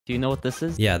Do you know what this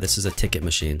is? Yeah, this is a ticket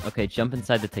machine. Okay, jump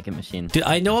inside the ticket machine. Dude,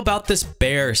 I know about this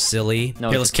bear, silly. No,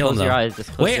 here, let's kill him though. Your eyes.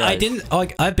 Just close Wait, your I eyes. didn't. Oh,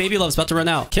 I have Baby Love's about to run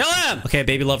out. Kill him! Okay,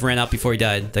 Baby Love ran out before he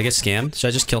died. Did I get scammed? Should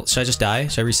I just kill? Should I just die?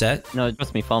 Should I reset? No,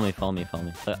 trust me. Follow me. Follow me. Follow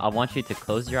me. So I want you to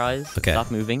close your eyes. Okay.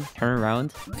 Stop moving. Turn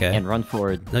around. Okay. And run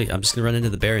forward. No, I'm just gonna run into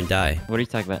the bear and die. What are you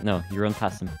talking about? No, you run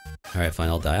past him. All right, fine.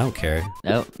 I'll die. I don't care.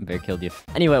 No, bear killed you.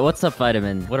 Anyway, what's up,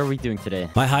 Vitamin? What are we doing today?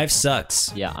 My hive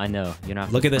sucks. Yeah, I know. You're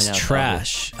not. Look at this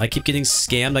trash. I keep getting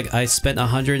scammed. Like I spent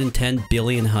 110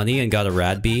 billion honey and got a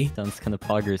rad bee. Sounds kind of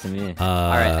poggers to me.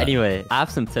 All right. Anyway, I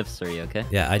have some tips for you. Okay.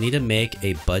 Yeah, I need to make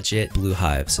a budget blue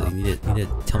hive. So you need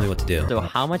to tell me what to do. So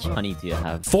how much honey do you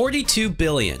have? 42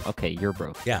 billion. Okay, you're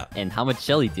broke. Yeah. And how much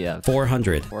jelly do you have?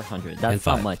 400. 400. That's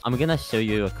not much. I'm gonna show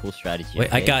you a cool strategy. Wait,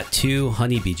 okay? I got 2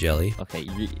 honeybee jelly. Okay,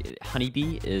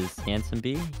 honeybee is handsome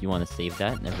bee. You want to save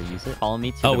that, never use it. Follow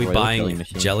me to Oh, the we Royal buying Jelly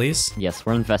machine. jellies? Yes,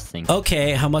 we're investing.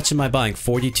 Okay, how much am I buying?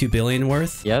 42 billion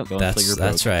worth? Yep. That's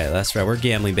right. That's right. We're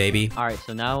gambling, baby. All right,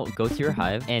 so now go to your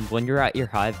hive, and when you're at your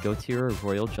hive, go to your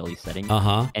Royal Jelly setting.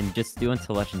 And just do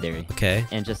until legendary. Okay.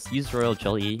 And just use Royal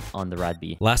Jelly on the rad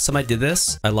bee. Last time I did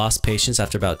this, I lost patience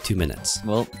after about 2 minutes.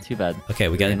 Well, too bad. Okay,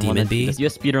 we got a demon bee. You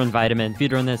have speedrun Vitamin.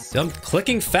 Speedrun this. I'm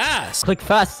clicking fast. Click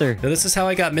faster. Now, this is how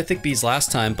I got mythic bees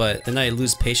last time, but then I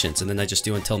lose patience, and then I just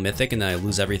do until mythic, and then I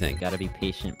lose everything. Gotta be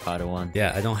patient, Padawan.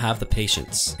 Yeah, I don't have the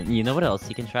patience. You know what else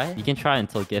you can try? You can try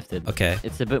until gifted. Okay.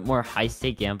 It's a bit more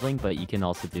high-stake gambling, but you can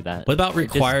also do that. What about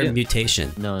required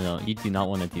mutation? No, you do not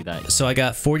want to do that. So I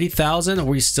got 40,000. Are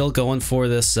we still going for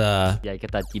this, Yeah,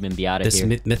 get that demon bee out of here.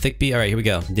 This mythic bee? All right, here we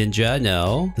go. Ninja,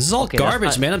 no. This is all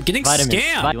garbage, man. I'm getting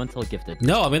scammed. Do until gifted.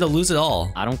 No, I'm gonna lose it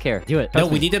all. I don't care. Do it. No,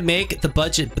 we need to make the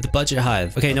budget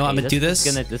hive. Okay, no, I'm gonna do this.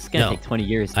 This is gonna take 20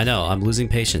 years. I know. I'm losing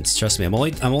patience. Trust me. I'm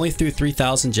only through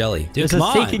 3,000 jelly. Dude, this come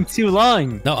is on. taking too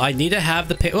long. No, I need to have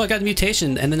the oh, I got a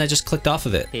mutation, and then I just clicked off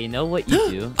of it. Okay, you know what you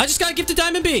do? I just got a gifted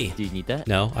diamond bee. Do you need that?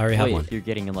 No, I already have one. If you're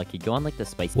getting unlucky, go on like the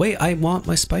spicy. Wait, I want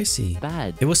my spicy.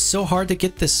 Bad. It was so hard to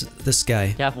get this guy.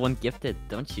 You have one gifted,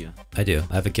 don't you? I do.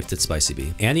 I have a gifted spicy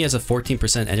bee. And he has a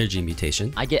 14% energy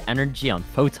mutation. I get energy on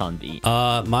photon bee.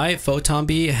 My photon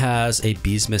bee has a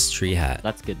beesmist tree hat.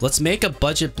 That's good. Let's make a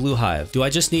budget blue hive. Do I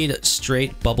just need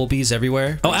straight bubble bees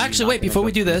everywhere? Oh, actually, wait, before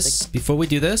we do this,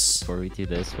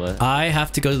 what? I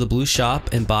have to go to the blue shop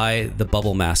and buy the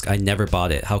bubble mask. I never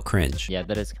bought it. How cringe. Yeah,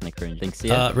 that is kind of cringe. Thanks,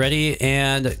 ready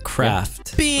and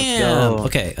craft. Bam!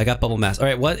 Okay, I got bubble mask. All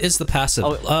right, what is the passive?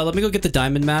 Let me go get the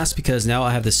diamond mask because now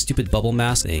I have this stupid bubble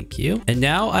mask. Thank you. And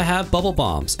now I have bubble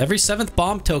bombs. Every 7th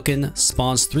bomb token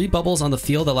spawns 3 bubbles on the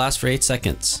field that last for 8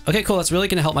 seconds. Okay, cool. That's really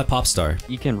gonna help my pop star.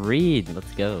 You can read.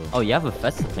 Let's go. Oh, you have a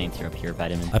festive planter up here,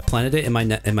 Vitamin. I planted it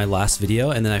in my last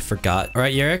video and then I forgot. All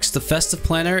right, Yarikz, the festive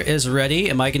planter is ready.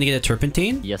 Am I gonna get a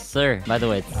turpentine? Yes, sir. By the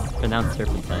way, it's pronounced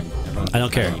turpentine. I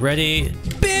don't care. Ready?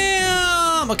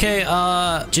 Bam! Okay,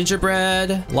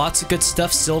 gingerbread, lots of good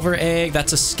stuff. Silver egg,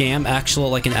 that's a scam.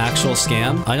 Like an actual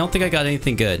scam. I don't think I got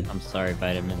anything good. I'm sorry,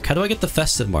 Vitamin. How do I get the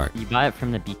festive mark? You buy it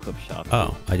from the Bee Quip shop.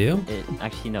 Oh, I do?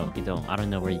 Actually, no, you don't. I don't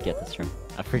know where you get this from.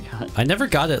 I forgot. I never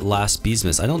got it last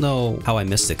Beesmas. I don't know how I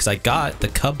missed it because I got the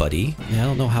Cub Buddy. Yeah, I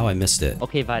don't know how I missed it.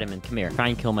 Okay, Vitamin, come here. Try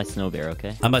and kill my snow bear,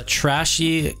 okay? I'm a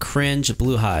trashy, cringe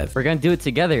blue hive. We're gonna do it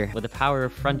together with the power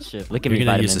of friendship. Look at me,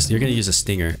 Vitamin. You're gonna use a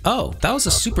stinger. Oh, that was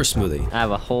a super smoothie. I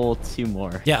have a whole 2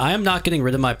 more. Yeah, I am not getting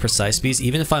rid of my precise bees.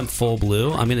 Even if I'm full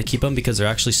blue, I'm gonna keep them because they're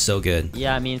actually so good.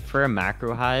 Yeah, I mean, for a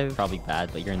macro hive, probably bad,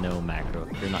 but you're no macro.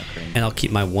 You're not cringe. And I'll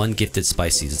keep my 1 gifted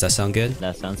spicy. Does that sound good?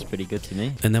 That sounds pretty good to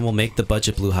me. And then we'll make the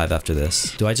budget blue hive after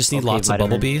this. Do I just need lots of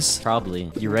bubble bees? Probably.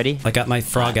 You ready? I got my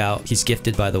frog out. He's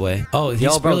gifted, by the way. Oh,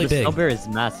 he's really big. Snow bear is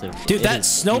massive. Dude, that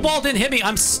snowball didn't hit me.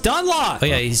 I'm stun locked. Oh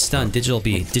yeah, he's stunned. Digital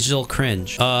bee. Digital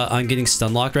cringe. I'm getting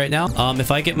stun locked right now.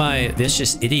 If I get my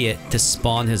vicious idiot to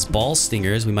spawn his ball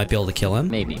stingers, we might be able to kill him.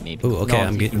 Maybe. Ooh, okay.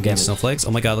 I'm getting snowflakes.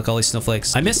 Oh my god, look at all these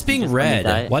snowflakes. I miss being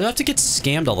red. Why do I have to get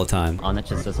scammed all the time? Onnit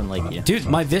just doesn't like you. Dude,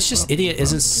 my vicious idiot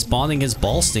isn't spawning his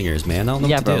ball stingers, man. I don't know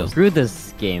what to do. Screw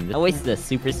this game. I wasted a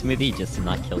super smoothie just to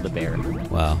not kill the bear.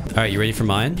 Wow. All right, you ready for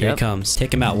mine? Here he comes.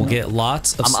 Take him out. We'll get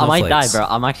lots of snowflakes. I might die, bro.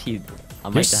 I might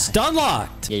die. Stun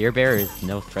locked. Yeah, your bear is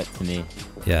no threat to me.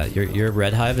 Yeah, your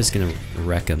red hive is gonna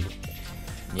wreck him.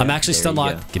 Yeah, I'm actually stun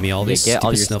locked. Give me all these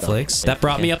stupid snowflakes. That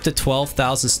brought me up to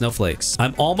 12,000 snowflakes.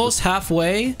 I'm almost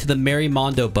halfway to the Merry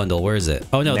Mondo bundle. Where is it?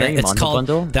 Oh no, it's called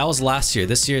bundle? That was last year.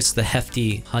 This year it's the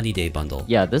hefty Honey Day bundle.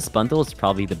 Yeah, this bundle is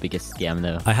probably the biggest scam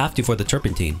though. I have to for the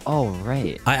turpentine. Oh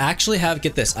right. I actually have,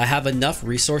 get this, I have enough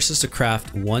resources to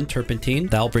craft 1 turpentine.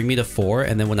 That'll bring me to 4,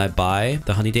 and then when I buy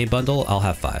the Honey Day bundle, I'll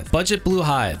have 5. Budget blue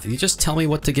hive. You just tell me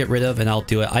what to get rid of and I'll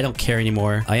do it. I don't care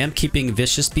anymore. I am keeping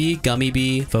vicious bee, gummy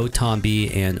bee, photon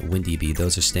bee, and windy bee.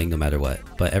 Those are staying no matter what.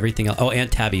 But everything else... Oh,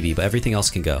 and tabby bee. But everything else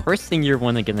can go. First thing you're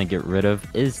gonna get rid of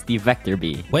is the vector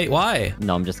bee. Wait, why?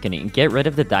 No, I'm just kidding. Get rid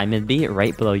of the diamond bee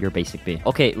right below your basic bee.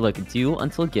 Okay, look. Do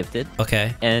until gifted.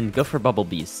 Okay. And go for bubble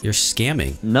bees. You're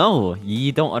scamming. No,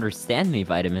 you don't understand me,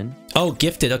 Vitamin. Oh,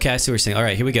 gifted. Okay, I see what you're saying. All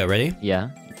right, here we go. Ready? Yeah.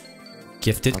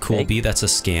 Gifted cool bee. That's a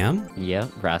scam. Yeah,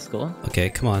 rascal. Okay,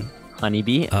 come on.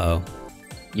 Honeybee. Uh-oh.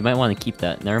 You might want to keep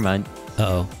that. Never mind.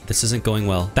 Uh-oh. This isn't going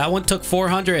well. That one took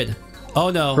 400. Oh,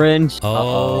 no. Cringe.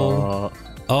 Oh.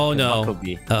 Oh, no.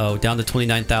 Uh-oh. Down to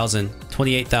 29,000.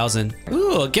 28,000.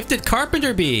 Ooh, a gifted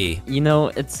carpenter bee. You know,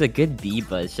 it's a good bee,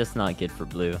 but it's just not good for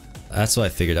blue. That's what I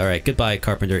figured. All right. Goodbye,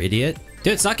 carpenter idiot.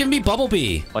 Dude, it's not giving me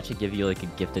bumblebee. Watch it give you like a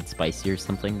gifted spicy or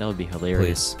something. That would be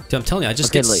hilarious. Please. Dude, I'm telling you, I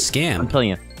just get scammed. I'm telling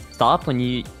you. Stop when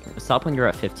you're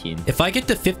at 15. If I get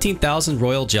to 15,000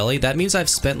 royal jelly, that means I've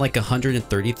spent like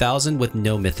 130,000 with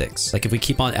no mythics. Like if we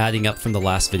keep on adding up from the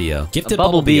last video. Gifted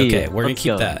bumblebee. Okay, we're gonna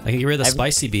keep that. I can get rid of the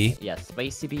spicy bee. Yeah,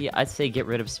 spicy bee. I'd say get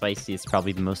rid of spicy. It's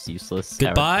probably the most useless.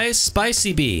 Goodbye,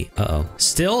 spicy bee. Uh-oh.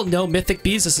 Still no mythic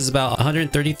bees. This is about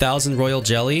 130,000 royal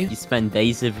jelly. You spend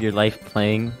days of your life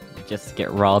playing. Just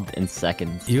get robbed in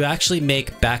seconds. You actually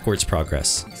make backwards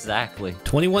progress. Exactly.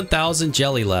 21,000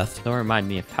 jelly left. Don't remind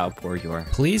me of how poor you are.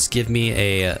 Please give me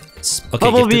a... Okay,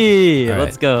 bumblebee! Right.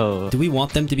 Let's go. Do we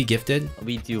want them to be gifted?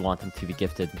 We do want them to be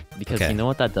gifted. Because you know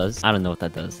what that does? I don't know what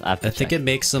that does. I think it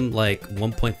makes them like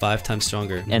 1.5 times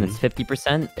stronger. And it's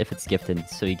 50% if it's gifted.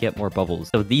 So you get more bubbles.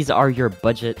 So these are your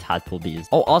budget tadpole bees.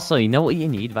 Oh, also, you know what you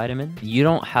need, Vitamin? You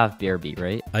don't have bear bee,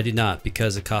 right? I do not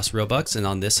because it costs Robux. And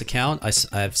on this account,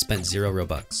 I've spent 0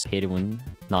 Robux. Pay to win,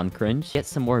 non-cringe. Get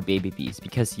some more baby bees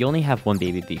because you only have 1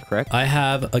 baby bee, correct? I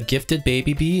have a gifted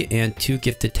baby bee and 2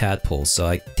 gifted tadpoles. So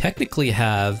I technically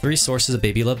have 3 sources of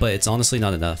baby love, but it's honestly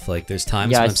not enough. Like there's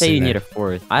times yeah, when I'd say you need a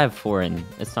 4th. I have 4 and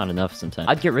it's not enough sometimes.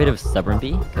 I'd get rid of stubborn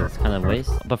bee because it's kind of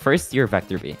waste. But first, your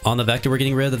vector bee. On the vector, we're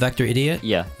getting rid of the vector idiot?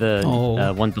 Yeah,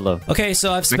 the one below. Okay,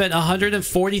 so I've spent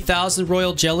 140,000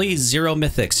 royal jelly, 0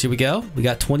 mythics. Here we go. We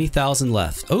got 20,000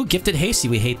 left. Oh, gifted hasty.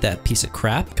 We hate that piece of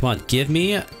crap. Come on, give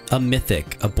me a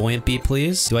mythic. A buoyant bee,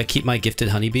 please. Do I keep my gifted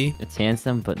honeybee? It's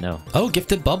handsome, but no. Oh,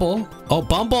 gifted bubble. Oh,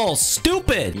 bumble.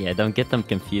 Stupid. Yeah, don't get them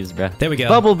confused, bruh. There we go.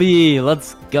 Bumblebee,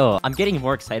 let's go. I'm getting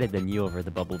more excited than you over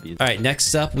the bumblebees. All right,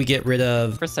 next up, we get rid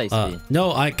of... Precise bee.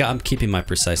 No, I'm keeping my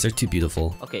precise. They're too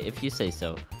beautiful. Okay, if you say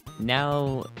so.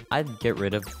 Now, I'd get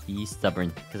rid of the stubborn,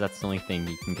 because that's the only thing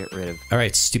you can get rid of. All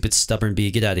right, stupid stubborn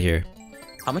bee. Get out of here.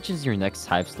 How much is your next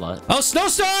hive slot? Oh,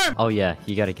 snowstorm! Oh yeah,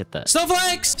 you gotta get that.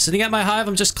 Snowflakes! Sitting at my hive,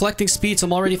 I'm just collecting speeds.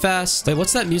 I'm already fast. Wait,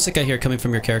 what's that music I hear coming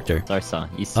from your character? Star saw.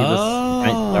 You see this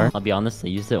giant star? I'll be honest, I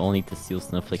used it only to steal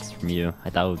snowflakes from you. I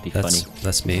thought it would be funny.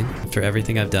 That's mean. After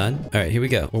everything I've done. All right, here we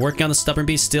go. We're working on the stubborn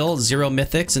bee still. 0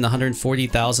 mythics and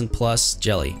 140,000 plus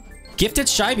jelly. Gifted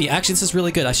shy bee. Actually, this is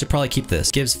really good. I should probably keep this.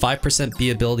 Gives 5%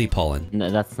 bee ability pollen. No,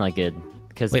 that's not good.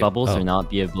 Because bubbles are not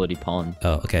bee ability pollen.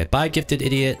 Oh, okay. Bye, gifted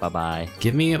idiot. Bye-bye.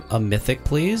 Give me a mythic,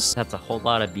 please. That's a whole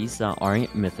lot of bees that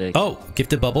aren't mythic. Oh,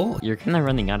 gifted bubble. You're kind of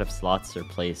running out of slots or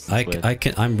place.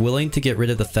 I'm willing to get rid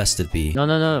of the festive bee.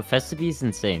 No. Festive bee is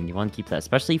insane. You want to keep that,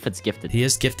 especially if it's gifted. He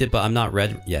is gifted, but I'm not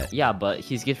red yet. Yeah, but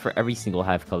he's good for every single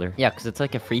hive color. Yeah, because it's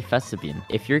like a free festive bean.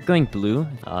 If you're going blue,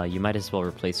 you might as well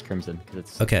replace crimson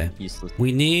because it's useless.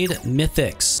 We need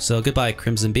mythics. So goodbye,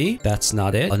 crimson bee. That's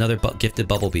not it. Another gifted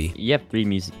bubble bee. You have 3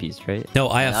 music bees, right? No,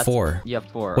 I have 4. You have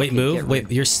 4. Wait, okay, move. Wait,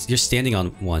 you're standing on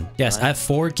 1. Yes, I have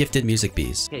 4 gifted music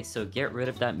bees. Okay, so get rid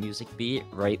of that music bee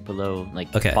right below, like,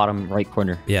 bottom right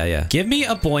corner. Yeah. Give me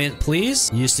a buoyant, please.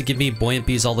 You used to give me buoyant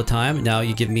bees all the time. Now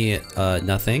you give me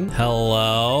nothing.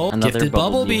 Hello. Another gifted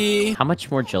bumblebee. How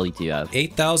much more jelly do you have?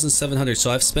 8,700.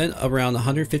 So I've spent around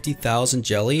 150,000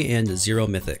 jelly and 0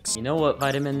 mythics. You know what,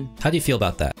 Vitamin? How do you feel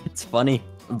about that? It's funny,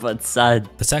 but sad.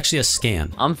 That's actually a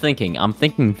scam. I'm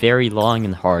thinking very long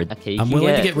and hard. Okay, I'm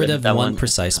willing to get rid of one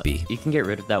precise bee. You can get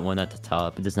rid of that one at the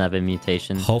top. It doesn't have a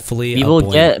mutation. Hopefully, we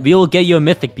will get you a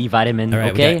mythic bee, Vitamin. All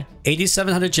right, okay.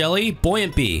 8,700 jelly,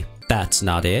 buoyant bee. That's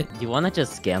not it. Do you want to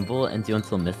just gamble and do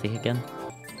until mythic again?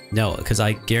 No, because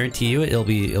I guarantee you it'll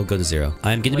go to 0.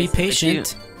 I'm gonna be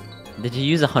patient. Did you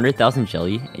use 100,000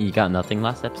 jelly and you got nothing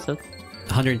last episode?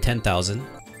 110,000.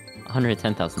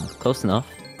 110,000. Close enough.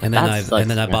 And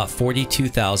then I bought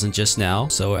 42,000 just now,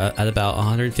 so at about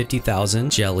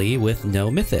 150,000 jelly with no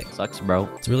mythic. Sucks, bro.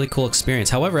 It's a really cool experience.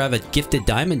 However, I have a gifted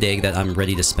diamond egg that I'm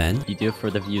ready to spend. You do it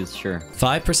for the views, sure.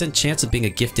 5% chance of being a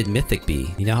gifted mythic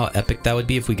bee. You know how epic that would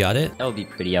be if we got it? That would be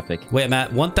pretty epic. Wait, I'm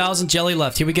at 1,000 jelly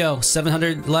left. Here we go.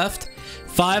 700 left.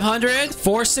 500,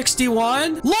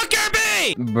 461. Look at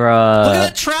me! Bruh. Look at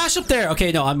that trash up there.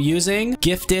 Okay, no, I'm using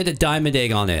gifted diamond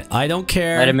egg on it. I don't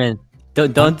care. Vitamin.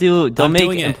 Don't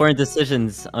make important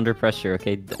decisions under pressure,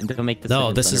 okay? Don't make decisions.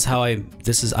 No, this is how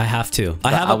I have to.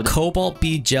 I have a cobalt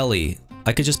bee jelly.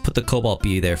 I could just put the cobalt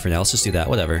bee there for now. Let's just do that.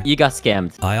 Whatever. You got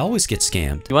scammed. I always get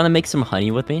scammed. You want to make some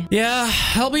honey with me? Yeah,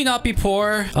 help me not be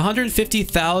poor.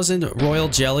 150,000 royal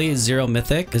jelly, 0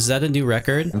 mythic. Is that a new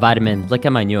record? Vitamin, look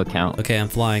at my new account. Okay, I'm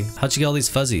flying. How'd you get all these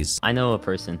fuzzies? I know a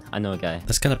person. I know a guy.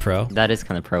 That's kind of pro. That is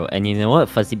kind of pro. And you know what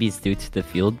fuzzy bees do to the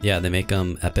field? Yeah, they make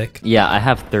them epic. Yeah, I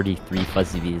have 33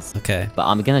 fuzzy bees. Okay. But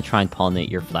I'm gonna try and pollinate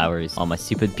your flowers. All my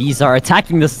stupid bees are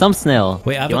attacking the stump snail.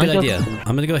 Wait, I have a good idea.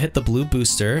 I'm gonna go hit the blue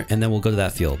booster, and then we'll go to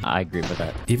that field. I agree with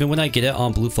that. Even when I get it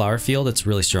on blue flower field, it's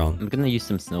really strong. I'm gonna use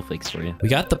some snowflakes for you. We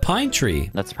got the pine tree.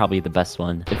 That's probably the best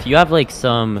one. If you have like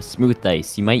some smooth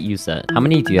dice, you might use that. How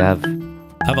many do you have?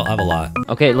 I have a lot.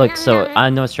 Okay, look, so I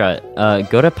know a strat.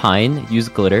 Go to pine, use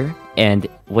glitter, and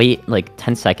wait like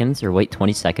 10 seconds or wait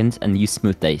 20 seconds and use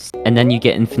smooth dice. And then you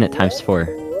get infinite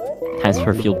 ×4.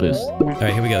 ×4 field boost.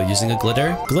 Alright, here we go. Using a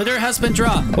glitter. Glitter has been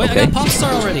dropped. Wait, okay. I got pop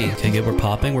star already. Okay, good. We're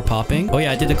popping. We're popping. Oh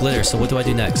yeah, I did a glitter. So what do I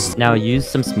do next? Now use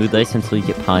some smooth dice until you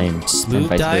get pine.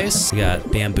 Smooth dice. We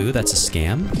got bamboo. That's a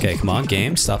scam. Okay, come on,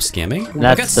 game. Stop scamming.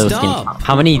 That's so scam.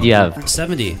 How many do you have?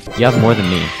 70. You have more than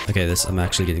me. Okay, I'm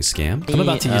actually getting scammed. I'm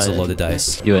about to use a loaded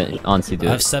dice. Do it. Honestly, do it.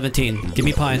 I have 17. Give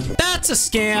me pine. That's a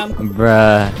scam.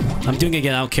 Bruh. I'm doing it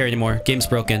again. I don't care anymore. Game's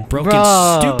broken. Broken.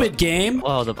 Bro. Stupid game.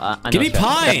 Well, give me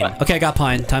pine. Okay, I got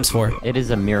pine. ×4. It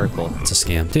is a miracle. It's a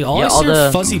scam. Dude, I see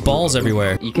are fuzzy balls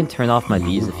everywhere. You can turn off my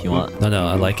bees if you want. No,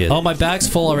 I like it. Oh, my bag's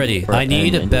full already. I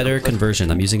need a better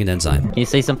conversion. I'm using an enzyme. Can you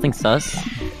say something sus?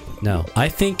 No. I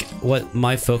think what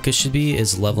my focus should be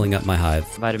is leveling up my hive.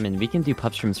 Vitamin, we can do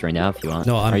pup shrooms right now if you want.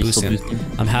 No, I'm boosting.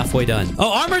 I'm halfway done.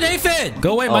 Oh, armored aphid!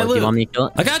 Go away, my loot. Do you want me to kill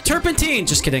it? I got turpentine!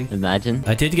 Just kidding. Imagine.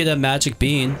 I did get a magic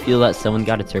bean. Feel that someone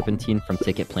got a turpentine from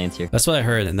Ticket Plans here. That's what I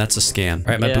heard, and that's a scam.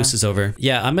 All right, my boost is over.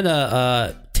 Yeah, I'm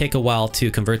gonna take a while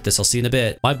to convert this. I'll see you in a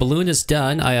bit. My balloon is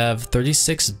done. I have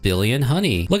 36 billion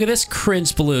honey. Look at this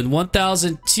cringe balloon.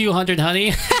 1,200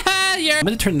 honey. I'm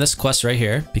gonna turn this quest right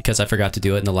here because I forgot to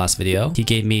do it in the last video. He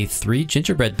gave me 3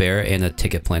 gingerbread bear and a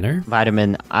ticket planner.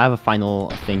 Vitamin, I have a final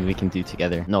thing we can do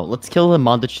together. No, let's kill the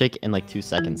Mondo chick in like 2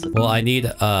 seconds. Well, I need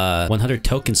 100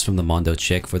 tokens from the Mondo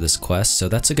chick for this quest, so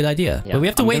that's a good idea. Yeah, but we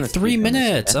have to wait 3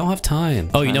 minutes. I don't have time.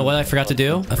 Oh, you know what I forgot to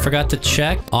do? I forgot to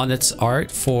check on its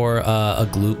art for a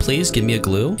glue, please. Give me a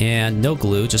glue. And no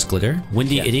glue, just glitter.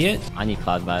 Windy idiot. I need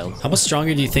cloud vials. How much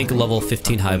stronger do you think a level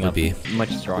 15 hive would be?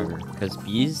 Much stronger, because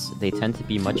bees, they tend to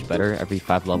be much better every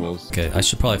 5 levels. Okay, I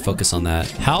should probably focus on that.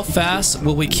 How fast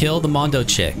will we kill the Mondo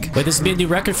chick? Wait, this is be a new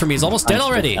record for me. He's almost dead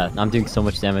already. I'm doing so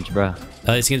much damage, bro.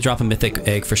 He's gonna drop a mythic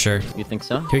egg for sure. You think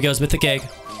so? Here he goes, mythic egg.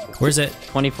 Where's it?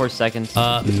 24 seconds.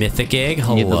 Mythic egg,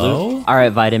 hello?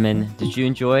 Alright, Vitamin, did you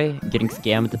enjoy getting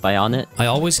scammed by On It? I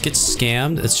always get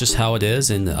scammed. It's just how it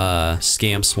is in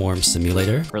Scam Swarm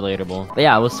Simulator. Relatable. But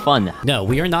yeah, it was fun. No,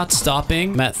 we are not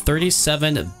stopping. I'm at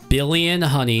 37 billion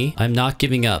honey. I'm not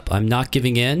giving up. I'm not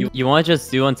giving in. You want to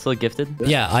just do until gifted?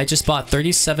 Yeah, I just bought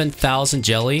 37,000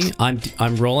 jelly. I'm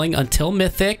rolling until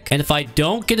mythic. And if I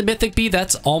don't get a mythic bee,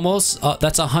 that's almost,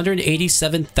 that's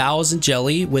 187,000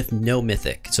 jelly with no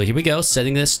mythic. So here we go,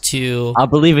 setting this to... I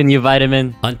believe in you,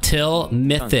 Vitamin. Until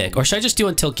mythic. Or should I just do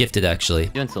until gifted, actually?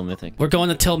 Do until mythic. We're going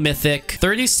until mythic.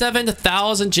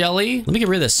 37,000 jelly. Let me get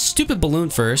rid of this stupid balloon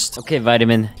first. Okay,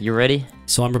 Vitamin, you ready?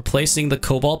 So I'm replacing the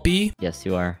cobalt bee? Yes,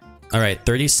 you are. All right,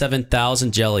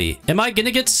 37,000 jelly. Am I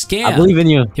gonna get scammed? I believe in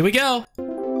you. Here we go.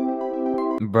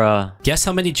 Bruh. Guess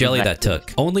how many jelly that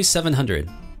took? Only 700.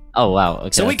 Oh, wow.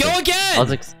 Okay. So we go again! I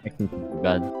was expecting something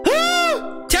bad.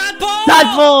 Tadpole!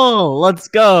 Tadpole! Let's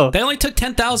go! They only took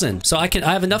 10,000. So I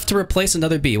have enough to replace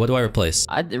another bee. What do I replace?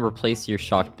 I'd replace your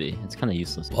shocked bee. It's kind of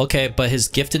useless. Okay, but his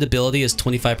gifted ability is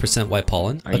 25% white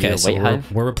pollen. Are you a white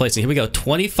hive? We're replacing. Here we go.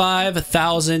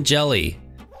 25,000 jelly.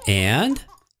 And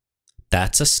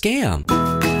that's a scam.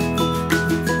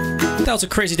 That was a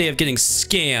crazy day of getting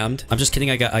scammed. I'm just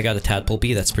kidding. I got a tadpole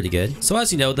bee. That's pretty good. So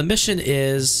as you know, the mission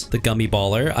is the gummy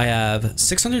baller. I have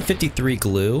 653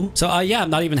 glue. So yeah, I'm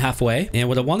not even halfway. And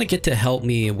what I want to get to help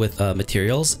me with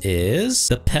materials is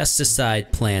the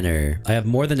pesticide planner. I have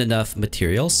more than enough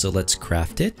materials, so let's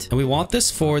craft it. And we want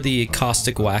this for the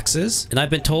caustic waxes. And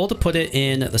I've been told to put it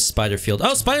in the spider field.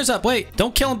 Oh, spider's up. Wait,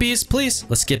 don't kill him, bees, please.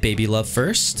 Let's get baby love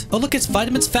first. Oh, look, it's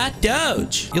Vitamin's fat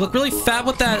doge. You look really fat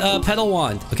with that pedal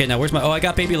wand. Okay, now where's Where's my... Oh, I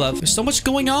got baby love. There's so much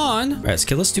going on. All right, let's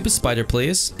kill this stupid spider,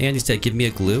 please. And he said, give me a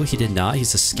glue. He did not.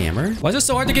 He's a scammer. Why is it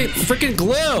so hard to get freaking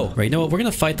glue? All right, you know what? We're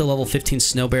going to fight the level 15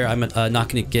 snow bear. I'm not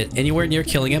going to get anywhere near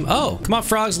killing him. Oh, come on,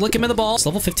 frogs. Lick him in the balls. This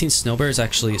level 15 snow bear is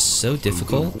actually so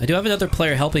difficult. I do have another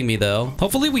player helping me, though.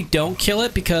 Hopefully, we don't kill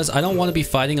it because I don't want to be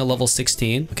fighting a level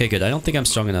 16. Okay, good. I don't think I'm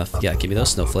strong enough. Yeah, give me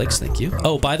those snowflakes. Thank you.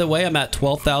 Oh, by the way, I'm at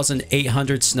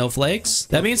 12,800 snowflakes.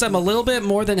 That means I'm a little bit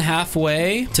more than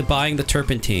halfway to buying the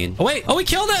turpentine. Oh, wait. Oh, we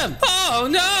killed him. Oh,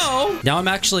 no. Now I'm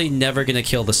actually never going to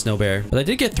kill the snow bear. But I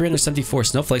did get 374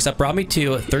 snowflakes. That brought me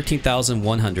to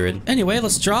 13,100. Anyway,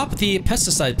 let's drop the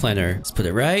pesticide planter. Let's put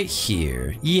it right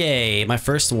here. Yay, my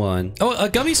first one. Oh, a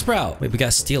gummy sprout. Wait, we got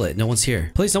to steal it. No one's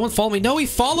here. Please, no one follow me. No, he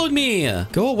followed me.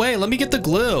 Go away. Let me get the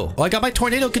glue. Oh, I got my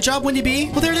tornado. Good job, Windy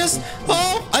B. Oh, there it is.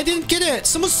 Oh, I didn't get it.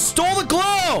 Someone stole the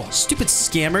glue. Stupid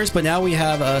scammers. But now we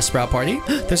have a sprout party.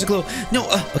 There's a glue. No.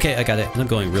 Okay, I got it. And I'm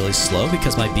going really slow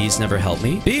because my bees never help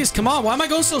me. Bees, come on. Why am I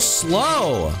going so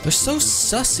slow? They're so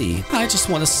sussy. I just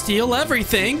want to steal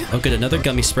everything. Oh, good. Another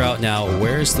gummy sprout. Now,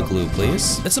 where's the glue,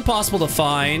 please? It's impossible to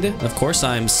find. Of course,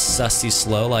 I'm sussy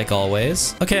slow like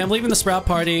always. Okay, I'm leaving the sprout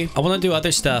party. I want to do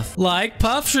other stuff. Like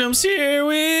puff shrooms. Here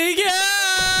we go.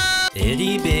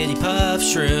 Itty bitty puff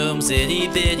shrooms, itty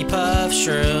bitty puff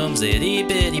shrooms, itty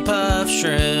bitty puff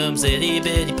shrooms, itty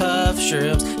bitty puff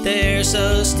shrooms. They're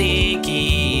so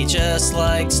stinky, just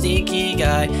like stinky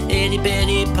guy. Itty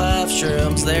bitty puff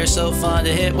shrooms, they're so fun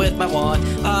to hit with my wand.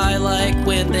 I like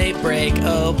when they break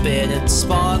open and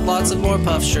spawn lots of more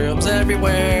puff shrooms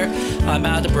everywhere. I'm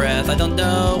out of breath, I don't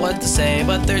know what to say,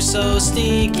 but they're so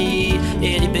stinky.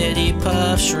 Itty bitty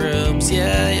puff shrooms,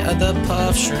 yeah, the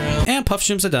puff shroom. And puff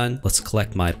shrooms are done. Let's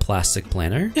collect my plastic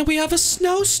planter. And we have a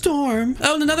snowstorm.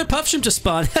 Oh, and another puff shroom just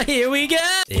spawned. Here we go.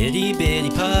 Itty bitty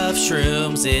puff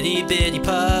shrooms, itty bitty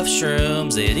puff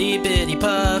shrooms, itty bitty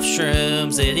puff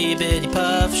shrooms, itty bitty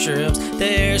puff shrooms.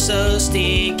 They're so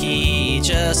stinky,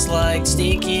 just like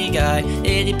stinky guy.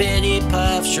 Itty bitty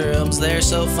puff shrooms, they're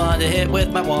so fun to hit with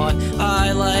my wand.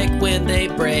 I like when they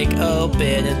break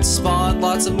open and spawn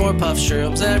lots of more puff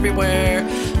shrooms everywhere.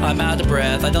 I'm out of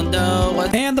breath, I don't know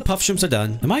what... And the puff shrooms are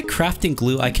done. Am I crafting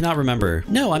glue? I cannot remember.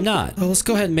 No, I'm not. Oh, let's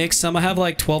go ahead and make some. I have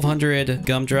like 1,200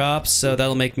 gumdrops, so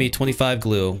that'll make me 25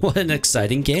 glue. What an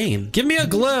exciting game. Give me a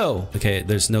glue. Okay,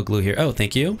 there's no glue here. Oh,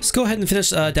 thank you. Let's go ahead and finish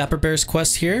Dapper Bear's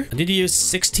quest here. I need to use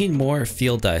 16 more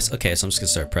field dice. Okay, so I'm just gonna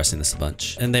start pressing this a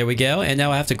bunch. And there we go. And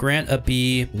now I have to grant a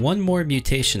bee one more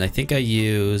mutation. I think I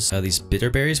use these bitter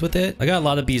berries with it. I got a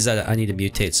lot of bees that I need to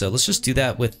mutate, so let's just do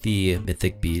that with the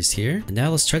mythic bees here. And now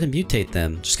let's try to mutate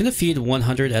them. Just gonna feed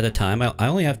 100 at a time. I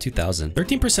only have 2,000.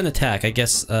 13% attack. I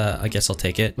guess I'll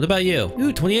take it. What about you?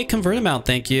 Ooh, 28 convert amount.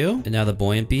 Thank you. And now the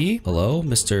buoyant bee. Hello,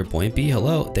 Mr. Buoyant bee.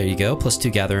 Hello. There you go. Plus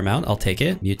 2 gather amount. I'll take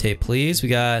it. Mutate, please. We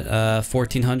got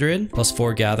 1,400 plus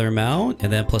 4 gather amount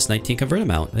and then plus 19 convert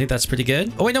amount. I think that's pretty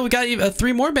good. Oh wait, no, we got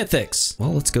 3 more mythics.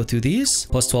 Well, let's go through these.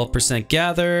 Plus 12%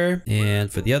 gather,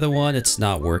 and for the other one, it's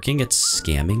not working. It's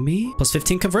scamming me. Plus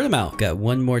 15 convert amount. Got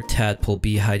one more tadpole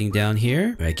bee hiding down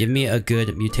here. All right, give me a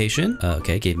good mutation.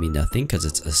 Okay, gave me nothing because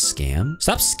it's a scam.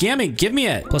 Stop scamming. Give me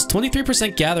it. Plus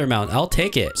 23% gather amount. I'll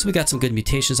take it. So we got some good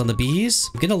mutations on the bees.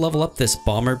 I'm gonna level up this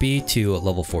bomber bee to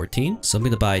level 14. So I'm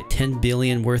gonna buy 10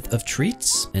 billion worth of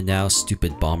treats. And now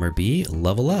stupid bomber bee,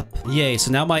 level up. Yay.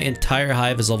 So now my entire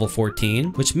hive is level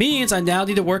 14, which means I now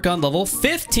need to work on level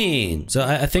 15. So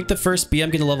I think the first bee I'm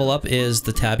gonna level up is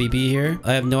the tabby bee here.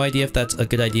 I have no idea if that's a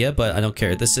good idea, but I don't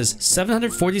care. This is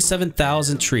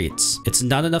 747,000 treats. It's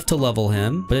not enough to level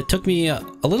him, but it took me a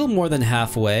little more than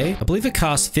halfway. I believe it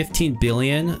costs 15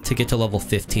 billion to get to level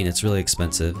 15. It's really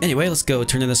expensive. Anyway, let's go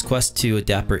turn in this quest to a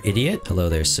dapper idiot. Hello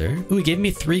there, sir. Ooh, he gave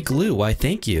me 3 glue. Why,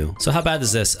 thank you. So how bad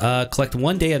is this? Collect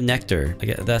 1 day of nectar.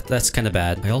 That's kind of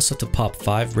bad. I also have to pop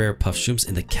 5 rare puff shrooms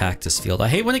in the cactus field. I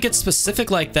hate when it gets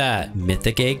specific like that.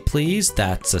 Mythic egg, please.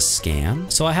 That's a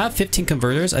scam. So I have 15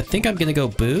 converters. I think I'm gonna go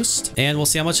boost, and we'll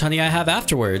see how much honey I have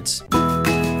afterwards.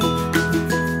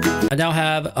 I now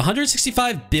have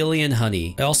 165 billion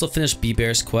honey. I also finished Bee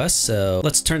Bear's quest, so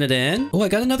let's turn it in. Oh, I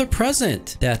got another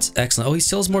present. That's excellent. Oh, he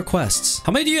still has more quests.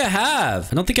 How many do you have?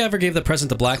 I don't think I ever gave the present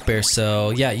to Black Bear,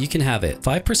 so yeah, you can have it.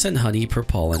 5% honey per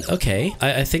pollen. Okay,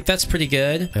 I think that's pretty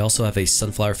good. I also have a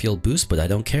sunflower field boost, but I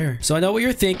don't care. So I know what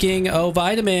you're thinking. Oh,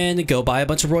 vitamin, go buy a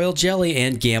bunch of royal jelly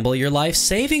and gamble your life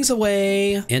savings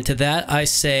away. And to that, I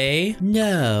say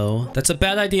no. That's a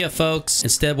bad idea, folks.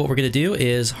 Instead, what we're gonna do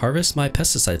is harvest my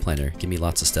pesticide planter. planner. Give me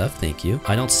lots of stuff. Thank you.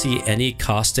 I don't see any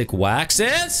caustic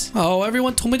waxes. Oh,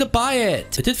 everyone told me to buy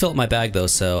it. It did fill up my bag though,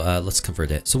 so let's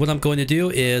convert it. So what I'm going to do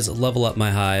is level up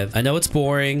my hive. I know it's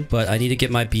boring, but I need to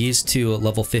get my bees to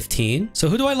level 15. So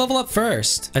who do I level up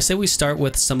first? I say we start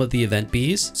with some of the event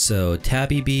bees. So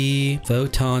tabby bee,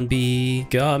 photon bee,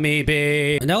 gummy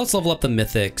bee. And now let's level up the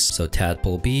mythics. So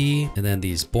tadpole bee, and then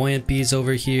these buoyant bees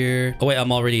over here. Oh wait,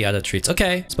 I'm already out of treats.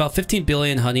 Okay, it's about 15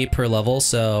 billion honey per level.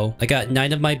 So I got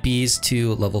 9 of my bees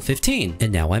to level 15.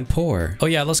 And now I'm poor. Oh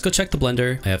yeah, let's go check the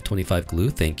blender. I have 25 glue,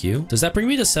 thank you. Does that bring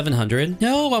me to 700?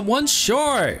 No, I'm 1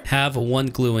 short. Have 1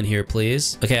 glue in here,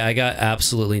 please. Okay, I got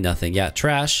absolutely nothing. Yeah,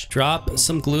 trash. Drop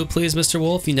some glue, please, Mr.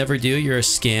 Wolf. You never do. You're a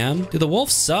scam. Dude, the wolf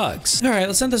sucks. All right,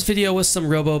 let's end this video with some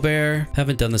Robo Bear.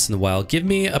 Haven't done this in a while. Give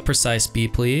me a precise bee,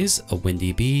 please. A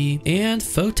windy bee and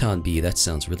photon bee. That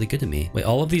sounds really good to me. Wait,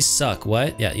 all of these suck.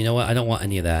 What? Yeah, you know what? I don't want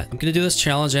any of that. I'm gonna do this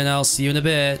challenge and I'll see you in a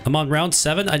bit. I'm on round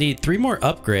 7. I need 3 more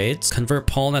upgrades. Convert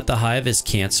pollen at the hive is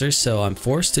cancer, so I'm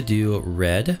forced to do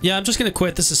red. Yeah, I'm just gonna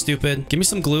quit. This is stupid. Give me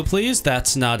some glue, please.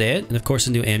 That's not it. And of course,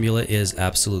 a new amulet is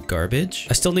absolute garbage.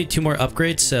 I still need 2 more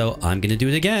upgrades, so I'm gonna do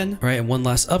it again. All right, and 1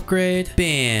 last upgrade.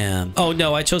 Bam. Oh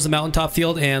no, I chose the mountaintop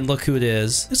field and look who it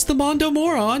is. It's the Mondo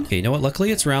Moron. Okay, you know what?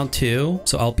 Luckily it's round 2,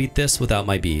 so I'll beat this without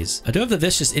my bees. I do have the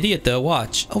vicious idiot though.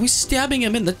 Watch. Oh, he's stabbing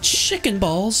him in the chicken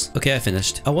balls. Okay, I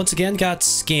finished. I once again got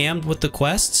scammed with the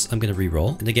quests. I'm gonna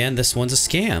re-roll. And again, this one's a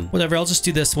scam. Whatever, I'll just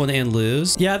do this one and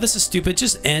lose. Yeah, this is stupid.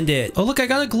 Just end it. Oh, look, I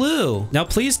got a glue. Now,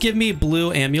 please give me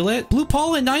blue amulet. Blue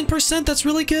pollen, 9%. That's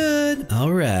really good.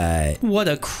 All right. What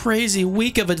a crazy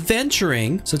week of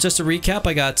adventuring. So just to recap,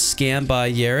 I got scammed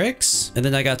by Yarikz, and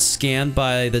then I got scammed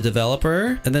by the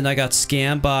developer, and then I got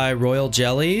scammed by Royal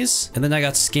Jellies, and then I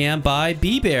got scammed by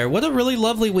Bee Bear. What a really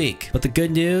lovely week. But the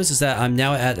good news is that I'm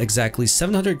now at exactly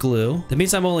 700 glue. That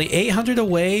means I'm only 800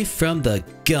 away from the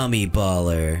gummy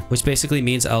baller, which basically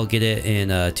means I'll get it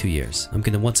in 2 years. I'm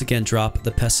gonna once again drop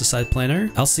the pesticide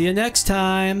planner. I'll see you next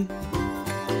time.